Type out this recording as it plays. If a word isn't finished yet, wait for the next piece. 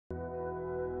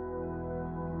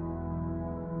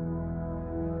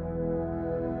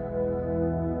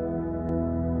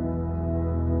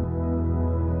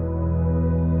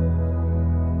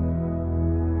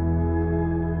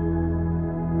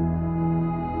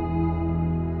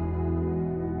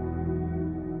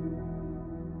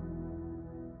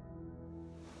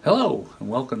Hello and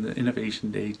welcome to Innovation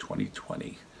Day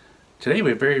 2020. Today we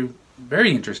have a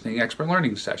very interesting expert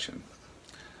learning session.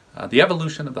 The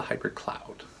evolution of the hybrid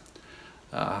cloud.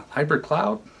 Hybrid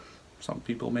cloud, some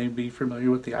people may be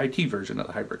familiar with the IT version of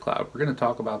the hybrid cloud. We're going to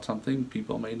talk about something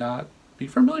people may not be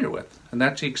familiar with, and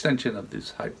that's the extension of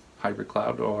this hybrid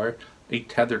cloud, or a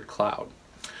tethered cloud.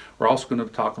 We're also going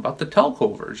to talk about the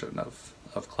telco version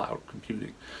of cloud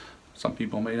computing. Some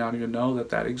people may not even know that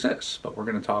that exists, but we're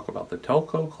going to talk about the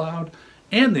telco cloud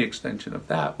and the extension of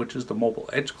that, which is the mobile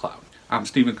edge cloud. I'm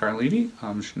Steve Carlini.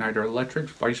 I'm Schneider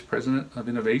Electric's Vice President of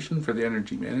Innovation for the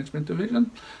Energy Management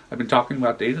Division. I've been talking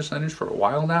about data centers for a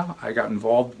while now. I got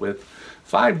involved with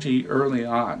 5G early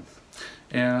on,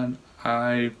 and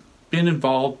I've been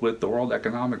involved with the World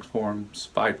Economic Forum's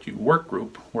 5G work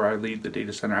group, where I lead the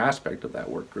data center aspect of that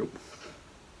work group.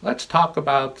 Let's talk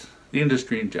about the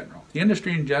industry in general. The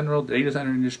industry in general, the data center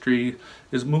industry,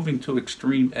 is moving to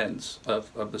extreme ends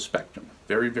of the spectrum.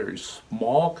 Very, very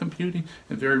small computing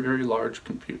and very, very large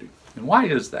computing. And why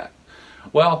is that?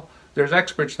 Well, there's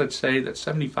experts that say that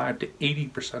 75 to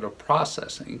 80% of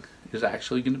processing is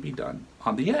actually going to be done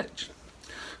on the edge.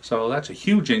 So that's a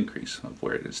huge increase of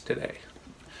where it is today.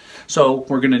 So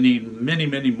we're going to need many,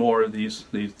 many more of these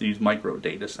micro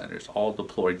data centers, all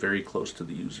deployed very close to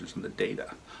the users and the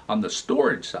data. On the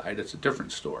storage side, it's a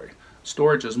different story.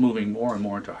 Storage is moving more and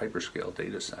more into hyperscale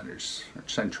data centers,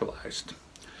 centralized.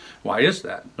 Why is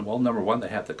that? Well, number one, they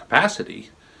have the capacity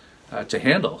to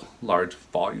handle large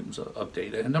volumes of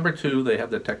data. And number two, they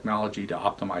have the technology to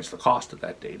optimize the cost of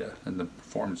that data and the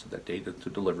performance of that data to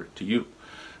deliver it to you.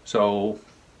 So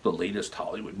the latest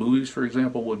Hollywood movies, for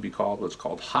example, would be called what's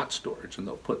called hot storage, and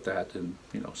they'll put that in,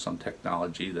 some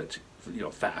technology that's,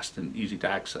 fast and easy to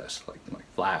access, like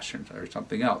Flash or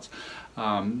something else.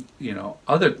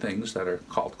 Other things that are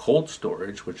called cold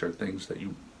storage, which are things that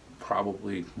you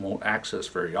probably won't access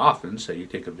very often. Say you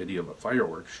take a video of a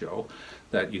fireworks show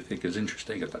that you think is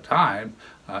interesting at the time,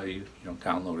 you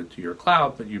download it to your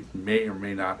cloud, but you may or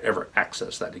may not ever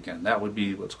access that again. That would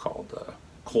be what's called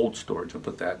cold storage. We'll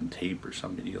put that in tape or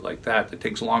some media like that. It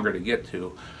takes longer to get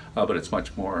to, but it's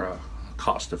much more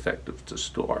cost effective to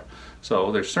store.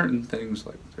 So there's certain things,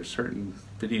 like there's certain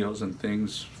videos and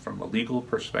things from a legal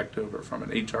perspective or from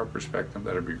an HR perspective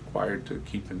that are required to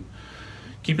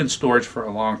keep in storage for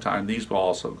a long time. These will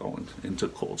also go into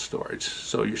cold storage.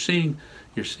 So you're seeing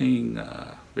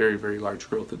very, very large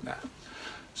growth in that.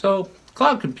 So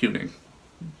cloud computing.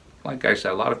 Like I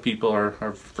said, a lot of people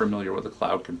are familiar with the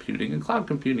cloud computing, and cloud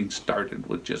computing started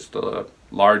with just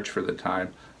large, for the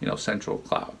time, central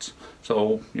clouds.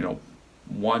 So,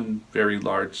 one very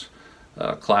large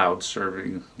cloud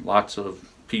serving lots of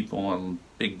people in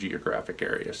big geographic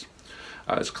areas.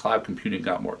 As cloud computing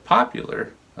got more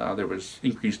popular, there was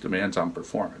increased demands on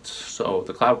performance. So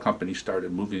the cloud companies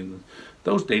started moving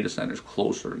those data centers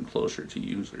closer and closer to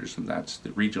users, and that's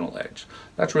the regional edge.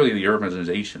 That's really the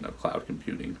urbanization of cloud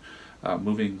computing,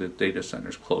 moving the data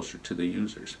centers closer to the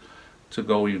users. To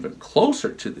go even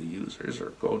closer to the users,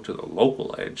 or go to the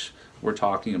local edge, we're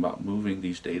talking about moving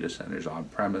these data centers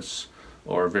on-premise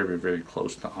or very, very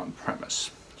close to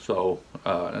on-premise. So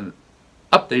an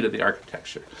update of the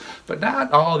architecture. But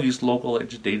not all these local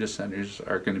edge data centers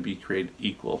are going to be created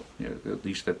equal, at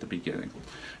least at the beginning.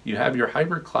 You have your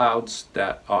hybrid clouds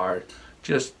that are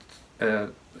just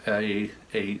a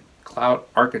cloud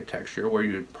architecture where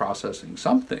you're processing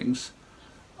some things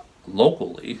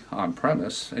locally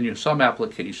on-premise, and you have some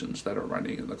applications that are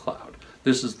running in the cloud.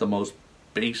 This is the most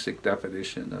basic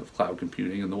definition of cloud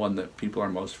computing, and the one that people are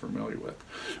most familiar with.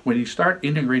 When you start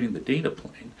integrating the data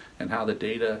plane and how the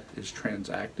data is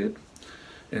transacted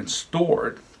and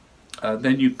stored,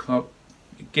 then you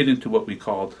get into what we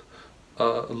called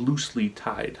a loosely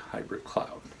tied hybrid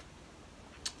cloud.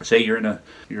 Say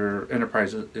your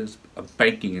enterprise is a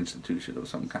banking institution of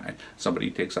some kind.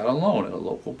 Somebody takes out a loan at a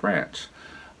local branch.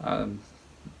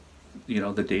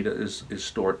 The data is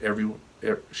stored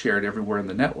shared everywhere in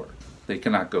the network. They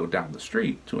cannot go down the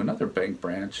street to another bank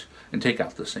branch and take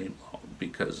out the same loan,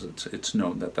 because it's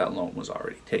known that that loan was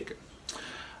already taken.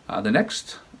 The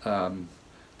next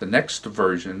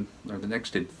version, or the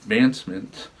next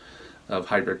advancement of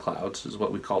hybrid clouds, is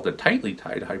what we call the tightly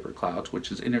tied hybrid clouds,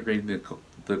 which is integrating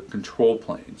the control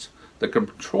planes. The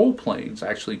control planes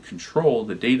actually control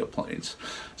the data planes.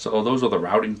 So those are the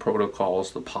routing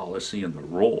protocols, the policy, and the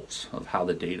roles of how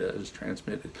the data is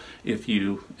transmitted. If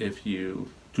you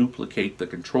duplicate the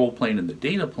control plane and the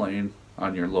data plane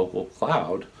on your local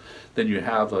cloud, then you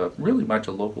have really much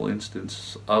a local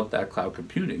instance of that cloud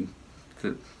computing.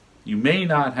 You may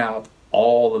not have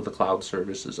all of the cloud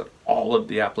services and all of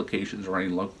the applications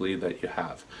running locally that you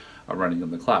have running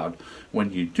in the cloud.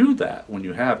 When you do that, when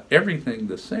you have everything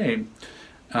the same,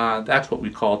 that's what we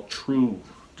call true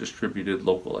distributed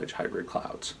local edge hybrid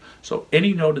clouds. So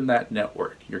any node in that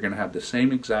network, you're going to have the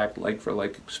same exact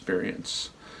like-for-like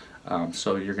experience.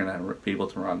 So you're going to be able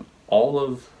to run all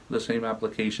of the same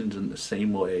applications in the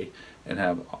same way and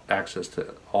have access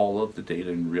to all of the data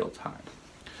in real time.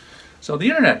 So the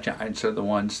internet giants are the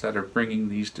ones that are bringing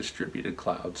these distributed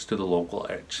clouds to the local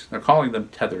edge. They're calling them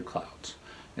tethered clouds.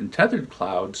 And tethered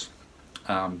clouds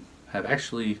have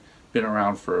actually been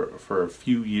around for a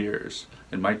few years,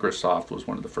 and Microsoft was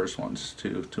one of the first ones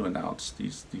to announce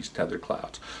these tethered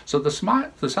clouds. So the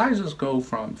sizes go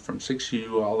from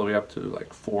 6U all the way up to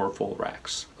like 4 full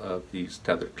racks of these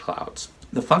tethered clouds.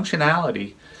 The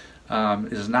functionality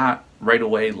is not right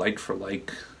away like for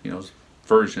like,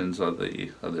 versions of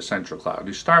the central cloud.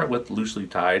 You start with loosely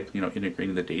tied,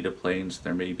 integrating the data planes.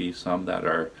 There may be some that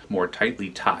are more tightly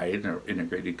tied or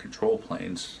integrated control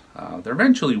planes. They're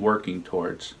eventually working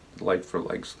towards like for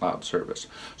like cloud service.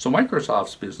 So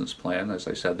Microsoft's business plan, as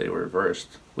I said, they were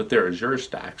reversed with their Azure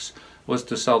stacks, was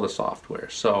to sell the software.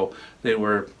 So they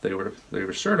were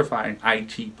certifying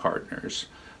IT partners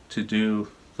to do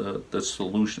the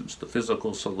solutions, the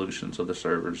physical solutions of the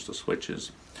servers, the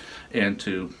switches, and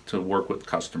to work with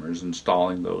customers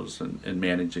installing those and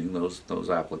managing those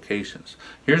applications.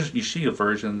 You see a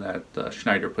version that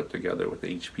Schneider put together with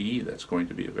HPE that's going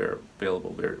to be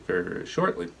available very, very, very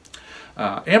shortly.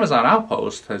 Amazon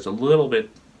Outpost has a little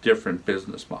bit different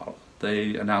business model.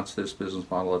 They announced this business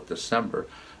model in December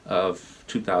of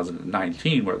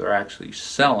 2019, where they're actually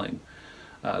selling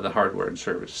the hardware and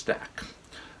service stack.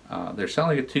 They're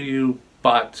selling it to you,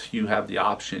 but you have the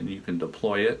option. You can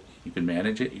deploy it, you can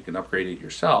manage it, you can upgrade it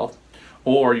yourself,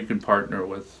 or you can partner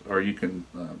with, or you can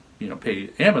pay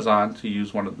Amazon to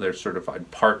use one of their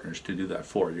certified partners to do that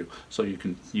for you. So you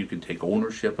can take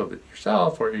ownership of it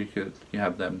yourself, or you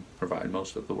have them provide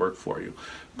most of the work for you.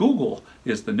 Google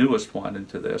is the newest one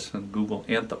into this, and Google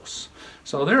Anthos.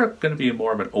 So they're going to be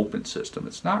more of an open system.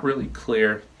 It's not really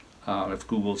clear if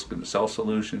Google's going to sell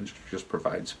solutions or just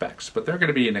provide specs, but they're going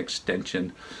to be an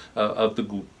extension of the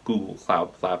Google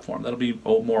Cloud platform that'll be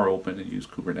more open and use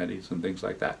Kubernetes and things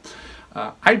like that.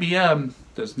 IBM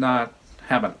does not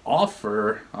have an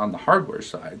offer on the hardware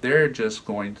side. They're just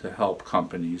going to help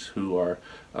companies who are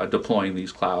deploying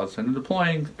these clouds and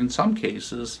deploying, in some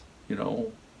cases,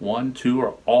 1, 2,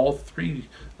 or all 3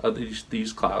 of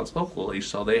these clouds locally.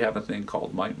 So they have a thing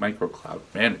called Micro Cloud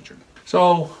Manager.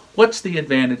 So what's the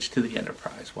advantage to the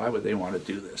enterprise? Why would they want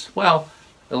to do this? Well,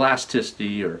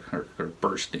 elasticity or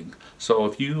bursting. So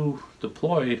if you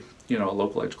deploy a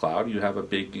local edge cloud, you have a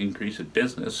big increase in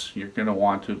business, you're going to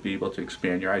want to be able to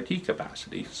expand your IT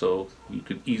capacity. So you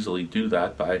could easily do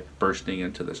that by bursting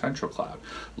into the central cloud.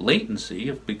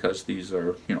 Latency, because these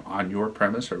are on your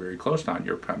premise or very close to on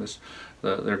your premise,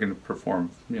 they're going to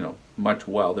perform much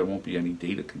well. There won't be any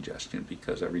data congestion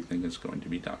because everything is going to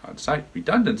be done on site.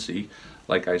 Redundancy,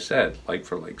 like I said, like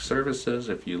for like services,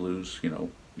 if you lose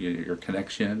your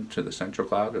connection to the central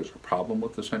cloud, there's a problem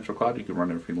with the central cloud, you can run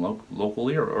everything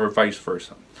locally or vice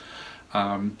versa.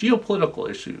 Geopolitical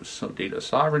issues, so data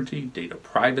sovereignty, data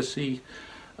privacy,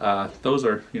 those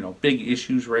are big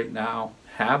issues right now.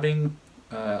 Having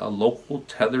a local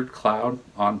tethered cloud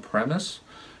on premise,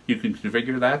 you can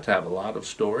configure that to have a lot of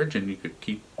storage, and you could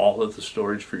keep all of the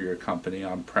storage for your company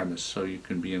on premise so you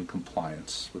can be in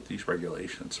compliance with these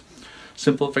regulations.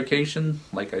 Simplification,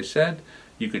 like I said,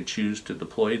 you could choose to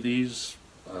deploy these,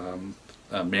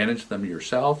 manage them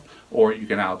yourself, or you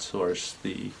can outsource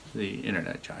the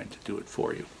internet giant to do it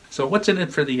for you. So what's in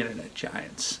it for the internet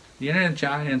giants? The internet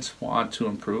giants want to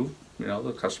improve,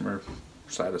 the customer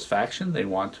satisfaction. They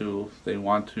want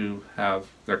to have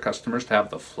their customers to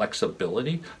have the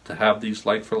flexibility to have these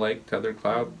like-for-like tethered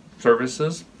cloud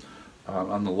services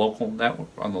on the local network,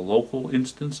 on the local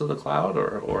instance of the cloud,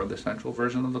 or the central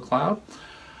version of the cloud.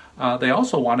 They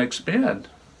also want to expand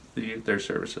their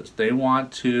services. They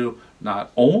want to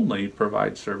not only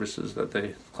provide services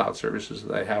cloud services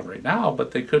that they have right now,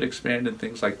 but they could expand in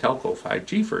things like telco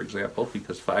 5G, for example,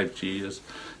 because 5G is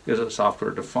a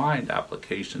software-defined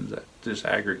application that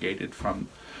disaggregated from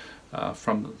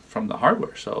the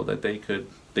hardware, so that they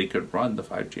could run the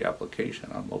 5G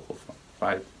application on local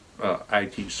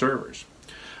IT servers.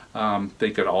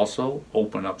 They could also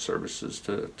open up services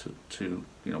to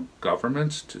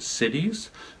governments, to cities.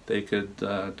 They could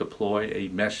deploy a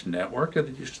mesh network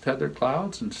of these tethered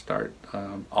clouds and start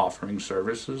offering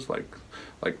services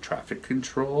like traffic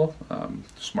control,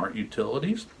 smart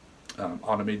utilities,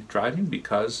 automated driving,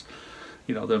 because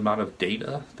the amount of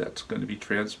data that's going to be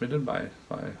transmitted by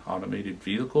automated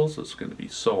vehicles is going to be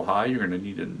so high. You're going to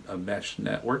need a mesh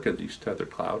network of these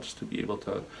tethered clouds to be able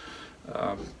to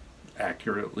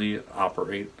accurately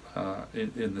operate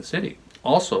in the city.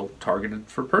 Also targeted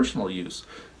for personal use.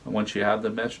 And once you have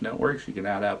the mesh networks, you can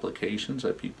add applications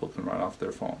that people can run off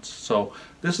their phones. So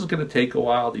this is going to take a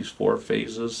while, these 4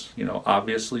 phases.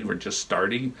 Obviously we're just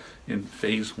starting in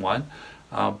phase 1,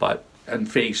 but in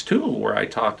phase 2, where I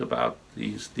talked about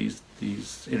these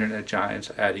internet giants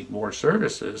adding more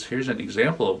services, here's an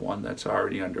example of one that's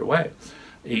already underway.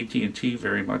 AT&T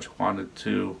very much wanted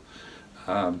to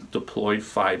deploy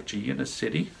 5G in a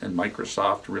city, and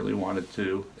Microsoft really wanted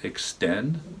to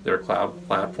extend their cloud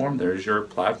platform, their Azure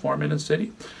platform, in a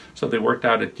city. So they worked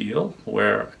out a deal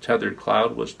where a tethered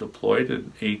cloud was deployed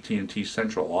in AT&T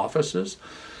central offices.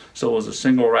 So it was a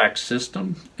single rack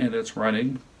system, and it's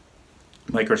running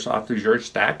Microsoft Azure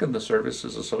stack and the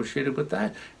services associated with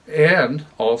that, and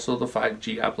also the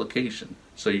 5G application.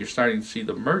 So you're starting to see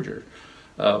the merger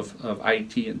of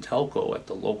IT and telco at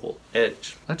the local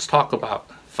edge. Let's talk about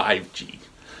 5G.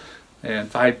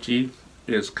 And 5G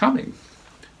is coming,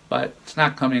 but it's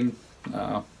not coming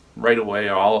right away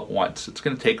or all at once. It's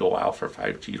going to take a while for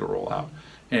 5G to roll out.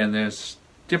 And there's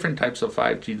different types of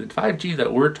 5G. The 5G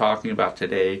that we're talking about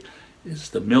today is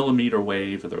the millimeter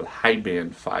wave or the high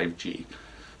band 5G.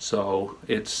 So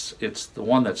it's the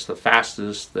one that's the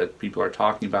fastest that people are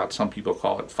talking about. Some people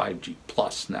call it 5G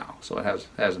plus now, so it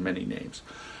has many names.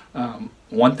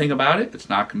 One thing about it, it's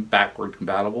not backward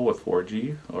compatible with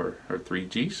 4G or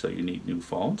 3G, so you need new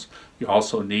phones. You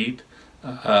also need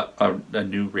a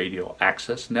new radio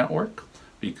access network,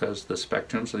 because the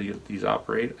spectrums that these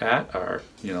operate at are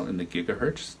in the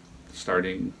gigahertz,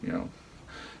 starting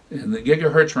in the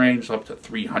gigahertz range up to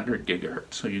 300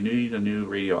 gigahertz. So you need a new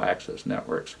radio access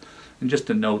networks. And just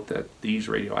to note that these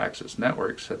radio access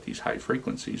networks at these high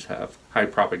frequencies have high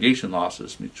propagation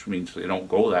losses, which means they don't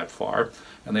go that far.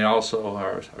 And they also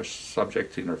are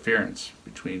subject to interference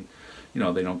between,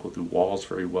 they don't go through walls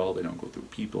very well, they don't go through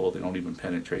people, they don't even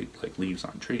penetrate like leaves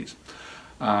on trees.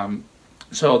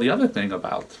 So the other thing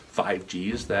about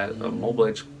 5G is that a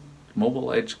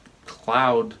mobile edge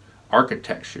cloud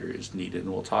architecture is needed,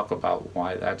 and we'll talk about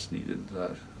why that's needed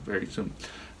very soon.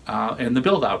 And the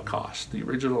build-out cost. The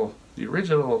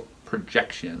original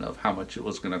projection of how much it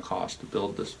was going to cost to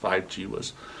build this 5G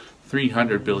was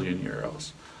 300 billion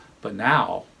euros, but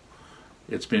now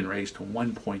it's been raised to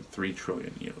 1.3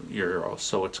 trillion euros.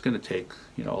 So it's going to take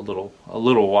a little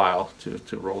while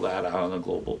to roll that out on a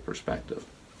global perspective.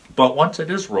 But once it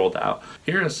is rolled out,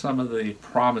 here are some of the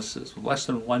promises: less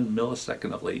than 1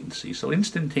 millisecond of latency, so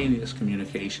instantaneous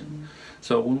communication.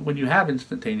 So when you have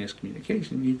instantaneous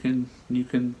communication, you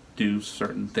can do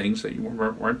certain things that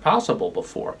weren't possible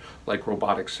before, like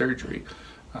robotic surgery.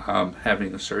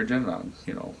 Having a surgeon on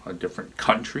a different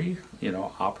country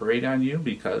operate on you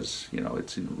because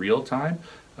it's in real time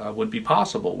would be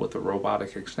possible with a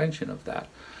robotic extension of that.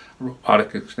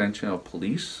 Robotic extension of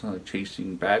police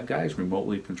chasing bad guys,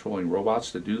 remotely controlling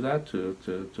robots to do that,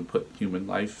 to put human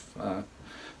life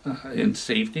in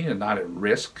safety and not at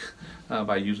risk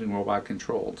by using robot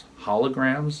controls.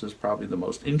 Holograms is probably the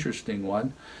most interesting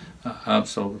one.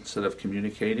 So instead of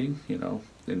communicating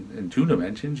in 2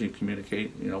 dimensions, you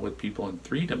communicate with people in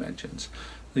 3 dimensions.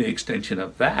 The extension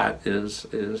of that is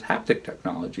haptic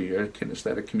technology or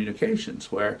kinesthetic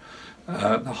communications, where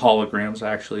the holograms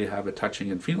actually have a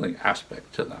touching and feeling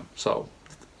aspect to them. So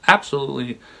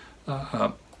absolutely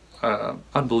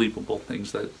unbelievable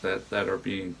things that are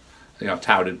being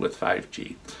touted with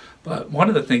 5G. But one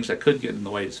of the things that could get in the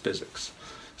way is physics.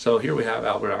 So here we have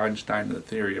Albert Einstein and the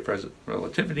theory of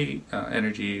relativity,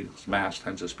 energy is mass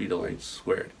times the speed of light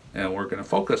squared. And we're going to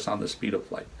focus on the speed of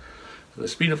light. So the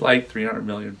speed of light, 300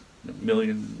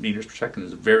 million meters per second,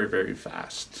 is very, very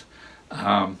fast.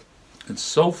 It's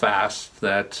so fast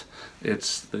that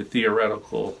it's the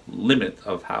theoretical limit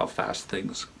of how fast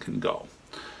things can go.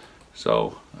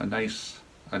 So a nice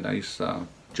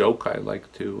joke I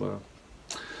like to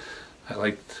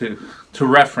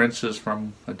reference is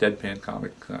from a deadpan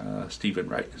comic, Stephen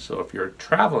Wright. So if you're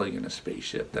traveling in a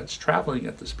spaceship that's traveling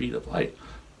at the speed of light,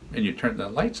 and you turn the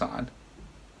lights on,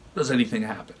 does anything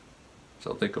happen?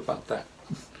 So think about that.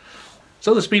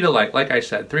 So the speed of light, like I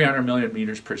said, 300 million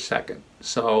meters per second.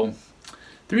 So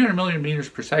 300 million meters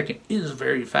per second is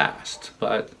very fast,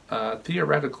 but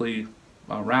theoretically,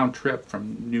 a round trip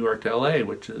from New York to LA,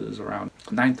 which is around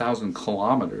 9,000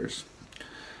 kilometers,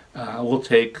 will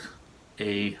take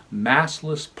a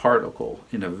massless particle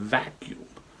in a vacuum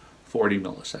 40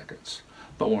 milliseconds.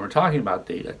 But when we're talking about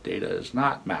data, data is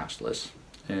not massless,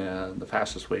 and the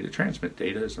fastest way to transmit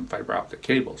data is in fiber optic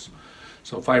cables.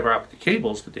 So fiber optic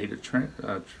cables, the data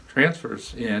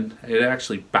transfers in, it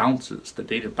actually bounces. The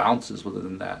data bounces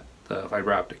within that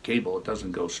fiber optic cable. It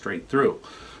doesn't go straight through.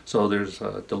 So there's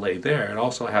a delay there. It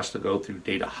also has to go through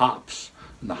data hops.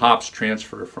 And the hops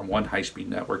transfer from one high-speed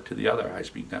network to the other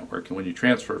high-speed network. And when you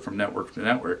transfer from network to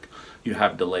network, you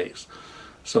have delays.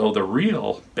 So the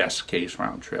real best case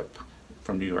round trip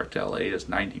from New York to LA is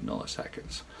 90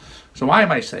 milliseconds. So why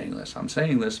am I saying this? I'm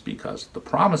saying this because the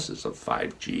promises of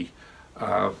 5G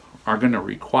are going to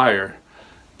require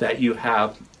that you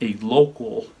have a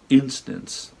local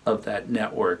instance of that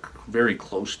network very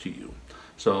close to you.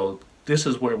 So this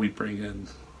is where we bring in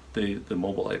the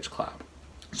mobile edge cloud.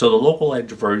 So the local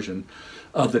edge version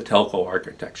of the telco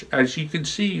architecture. As you can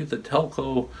see, the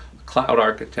telco cloud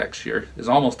architecture is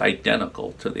almost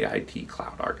identical to the IT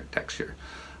cloud architecture.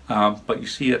 But you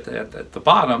see at the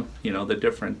bottom, you know, the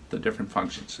different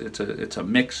functions. It's a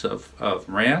mix of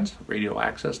RANs, radio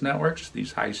access networks,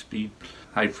 these high-speed,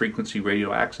 high-frequency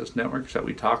radio access networks that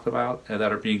we talked about, and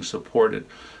that are being supported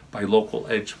by local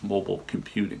edge mobile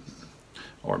computing,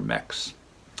 or MECs.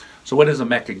 So what is a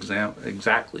MEC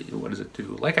exactly? What does it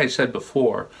do? Like I said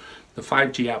before, the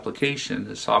 5G application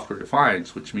is software defined,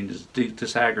 which means it's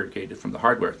disaggregated from the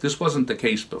hardware. This wasn't the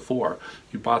case before.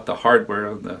 You bought the hardware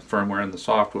and the firmware and the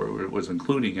software it was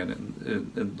including it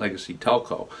in legacy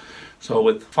telco. So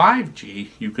with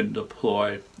 5G, you can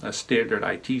deploy a standard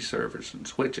IT servers and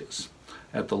switches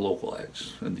at the local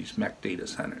edge in these MEC data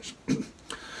centers.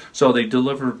 So they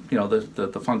deliver, you know,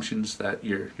 the functions that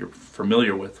you're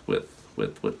familiar with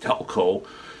telco,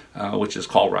 which is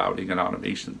call routing and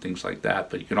automation, things like that.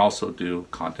 But you can also do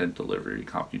content delivery,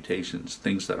 computations,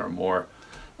 things that are more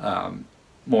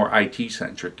IT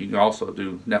centric. You can also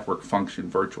do network function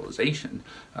virtualization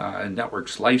and network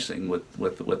slicing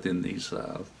within these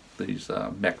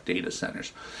MEC data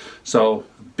centers. So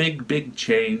big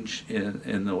change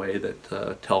in the way that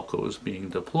telco is being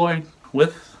deployed,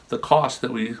 with the cost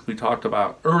that we talked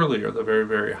about earlier, the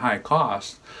very high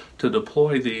cost to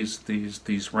deploy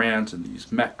these RANs and these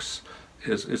MECs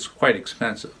is quite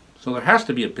expensive. So there has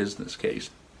to be a business case.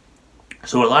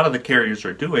 So a lot of the carriers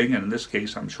are doing, and in this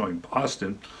case I'm showing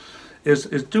Boston, is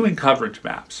doing coverage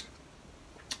maps.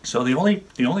 So the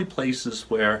only places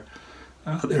where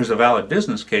there's a valid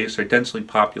business case are densely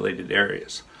populated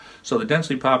areas. So the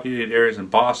densely populated areas in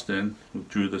Boston, we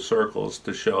drew the circles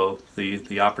to show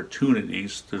the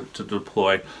opportunities to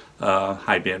deploy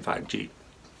high-band 5G.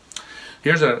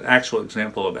 Here's an actual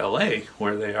example of LA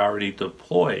where they already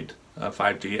deployed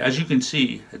 5G. As you can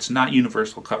see, it's not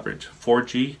universal coverage.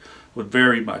 4G with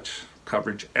very much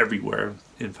coverage everywhere.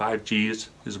 In 5G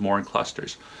is more in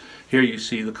clusters. Here you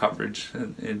see the coverage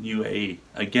in UAE.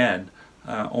 Again,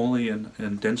 only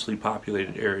in densely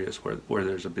populated areas where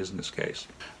there's a business case.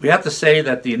 We have to say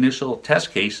that the initial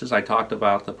test cases, I talked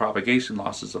about the propagation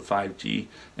losses of 5G,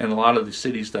 and a lot of the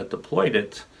cities that deployed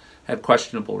it had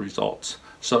questionable results.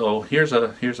 So here's a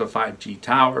 5G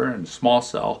tower and small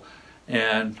cell,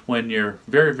 and when you're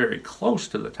very close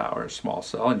to the tower, small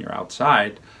cell, and you're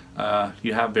outside,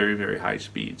 you have very high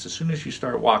speeds. As soon as you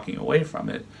start walking away from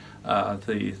it,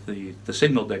 the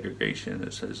signal degradation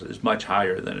is much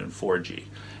higher than in 4G,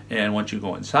 and once you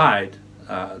go inside,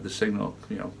 the signal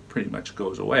pretty much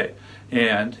goes away.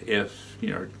 And if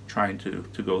you're trying to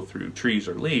go through trees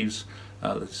or leaves,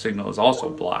 the signal is also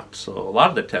blocked. So a lot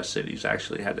of the test cities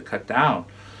actually had to cut down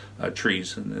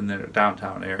trees in their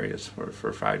downtown areas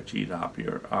for 5G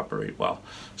to operate well.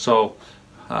 So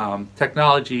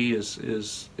technology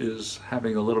is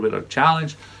having a little bit of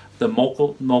challenge. The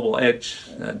mobile edge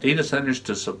data centers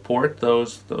to support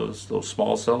those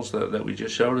small cells that we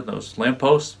just showed, and those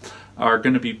lampposts are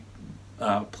going to be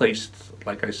placed,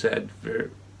 like I said,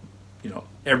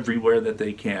 everywhere that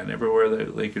they can, everywhere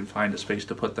that they can find a space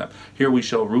to put them. Here we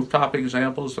show rooftop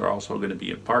examples. They're also going to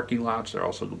be in parking lots. They're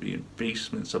also going to be in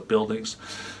basements of buildings.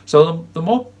 So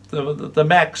the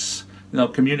MECs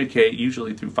communicate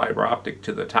usually through fiber optic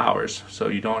to the towers, so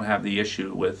you don't have the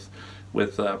issue with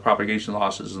propagation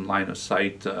losses and line of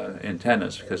sight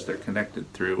antennas, because they're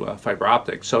connected through fiber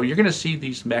optic. So you're going to see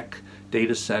these MEC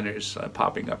data centers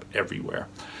popping up everywhere.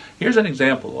 Here's an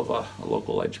example of a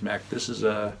local edge MEC. This is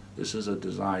a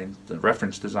design, the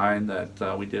reference design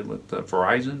that we did with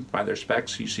Verizon by their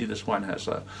specs. You see this one has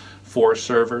 4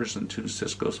 servers and 2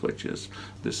 Cisco switches.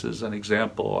 This is an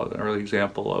example, an early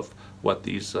example of what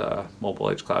these mobile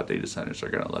edge cloud data centers are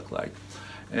going to look like.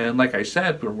 And like I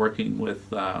said, we're working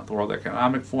with the World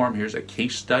Economic Forum. Here's a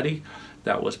case study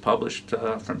that was published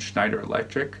from Schneider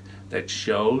Electric that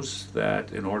shows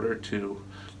that in order to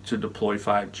deploy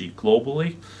 5G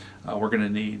globally, we're going to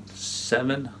need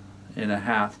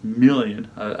 7.5 million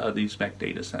of these MEC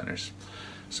data centers.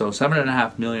 So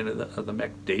 7.5 million of the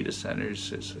MEC data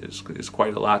centers is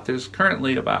quite a lot. There's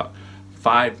currently about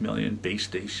 5 million base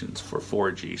stations for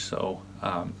 4G. So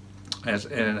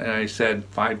and I said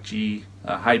 5G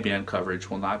high band coverage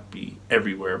will not be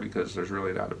everywhere because there's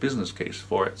really not a business case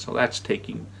for it. So that's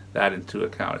taking that into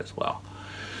account as well.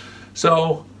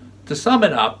 So to sum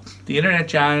it up, the internet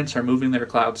giants are moving their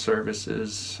cloud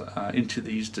services into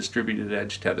these distributed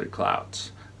edge tethered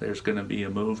clouds. There's going to be a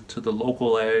move to the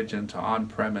local edge and to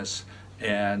on-premise,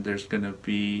 and there's going to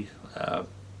be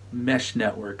mesh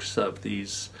networks of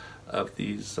these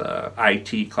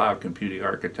IT cloud computing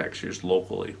architectures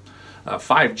locally.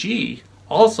 5G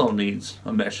also needs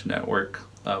a mesh network,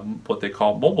 what they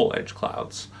call mobile edge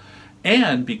clouds,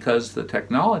 and because the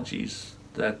technologies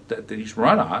that these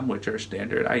run on, which are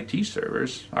standard IT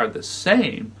servers, are the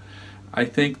same, I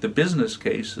think the business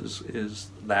case is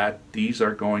that these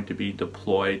are going to be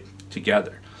deployed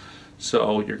together.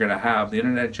 So you're going to have the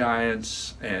internet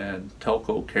giants and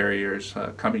telco carriers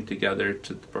coming together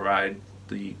to provide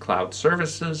the cloud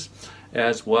services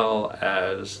as well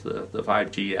as the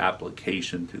 5G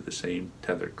application to the same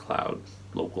tethered cloud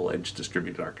local edge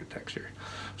distributed architecture.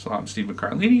 So I'm Steve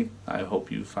Carlini. I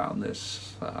hope you found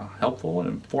this helpful and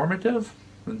informative,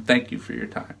 and thank you for your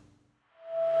time.